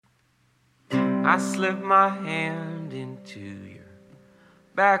I slip my hand into your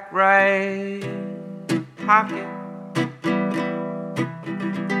back right pocket.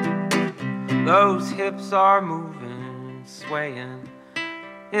 Those hips are moving, swaying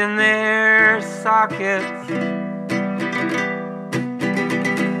in their sockets.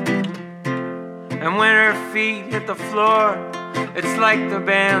 And when her feet hit the floor, it's like the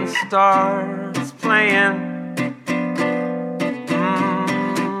band starts playing.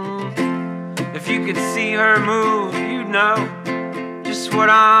 If you could see her move, you'd know just what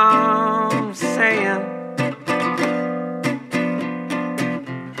I'm saying.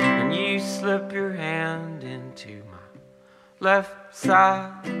 And you slip your hand into my left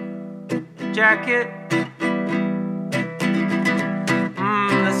side jacket.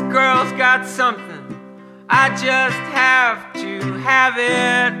 This girl's got something, I just have to have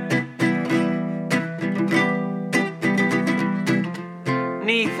it.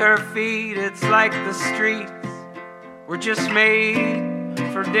 Beneath her feet, it's like the streets were just made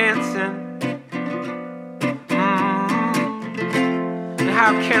for dancing. And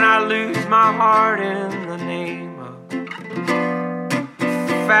how can I lose my heart in the name of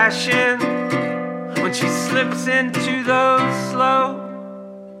fashion when she slips into those slow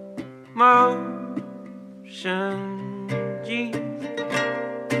motion jeans?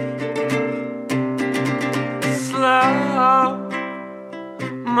 Slow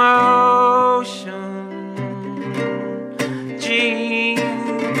motion jeans.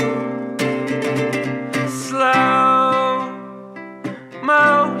 Slow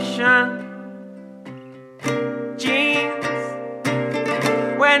motion jeans.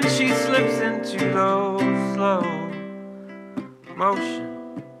 When she slips into those slow motion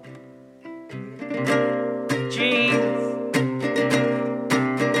jeans.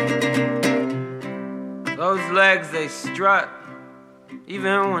 Those legs, they strut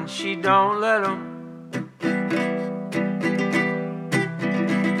even when she don't let them.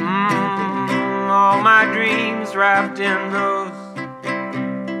 All my dreams wrapped in those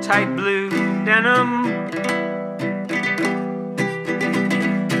tight blue denim.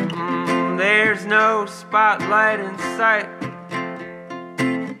 There's no spotlight in sight,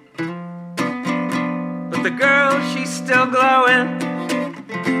 but the girl, she's still glowing.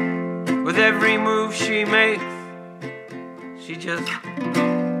 With every move she makes, she just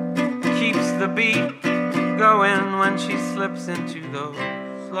keeps the beat going when she slips into those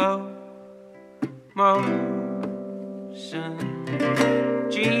slow motion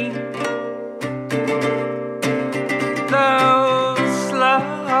jeans. Those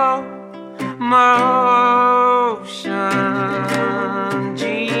slow motion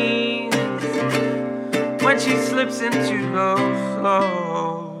jeans. When she slips into those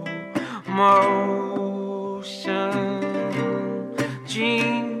slow motion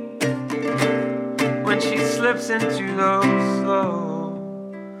jeans. When she slips into those slow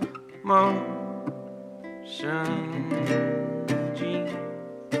motion jeans.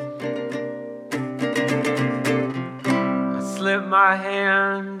 I slip my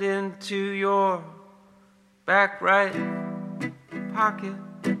hand into your back right pocket.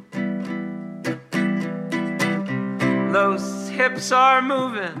 Those hips are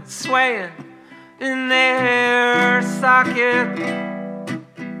moving, swaying in their socket.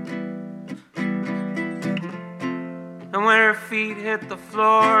 And when her feet hit the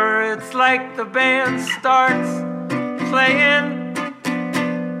floor, it's like the band starts playing.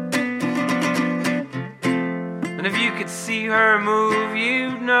 And if you could see her move,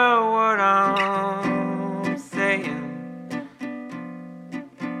 you'd know what I'm saying.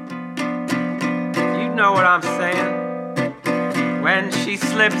 You'd know what I'm saying. When she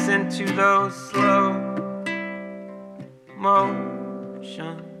slips into those slow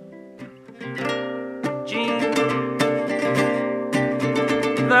motion jeans.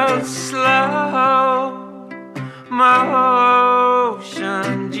 Those slow motion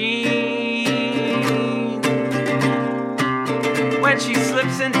jeans. When she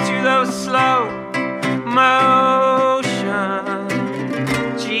slips into those slow motion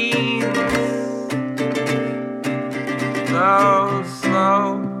jeans. Those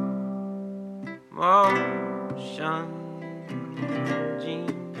slow motion jeans.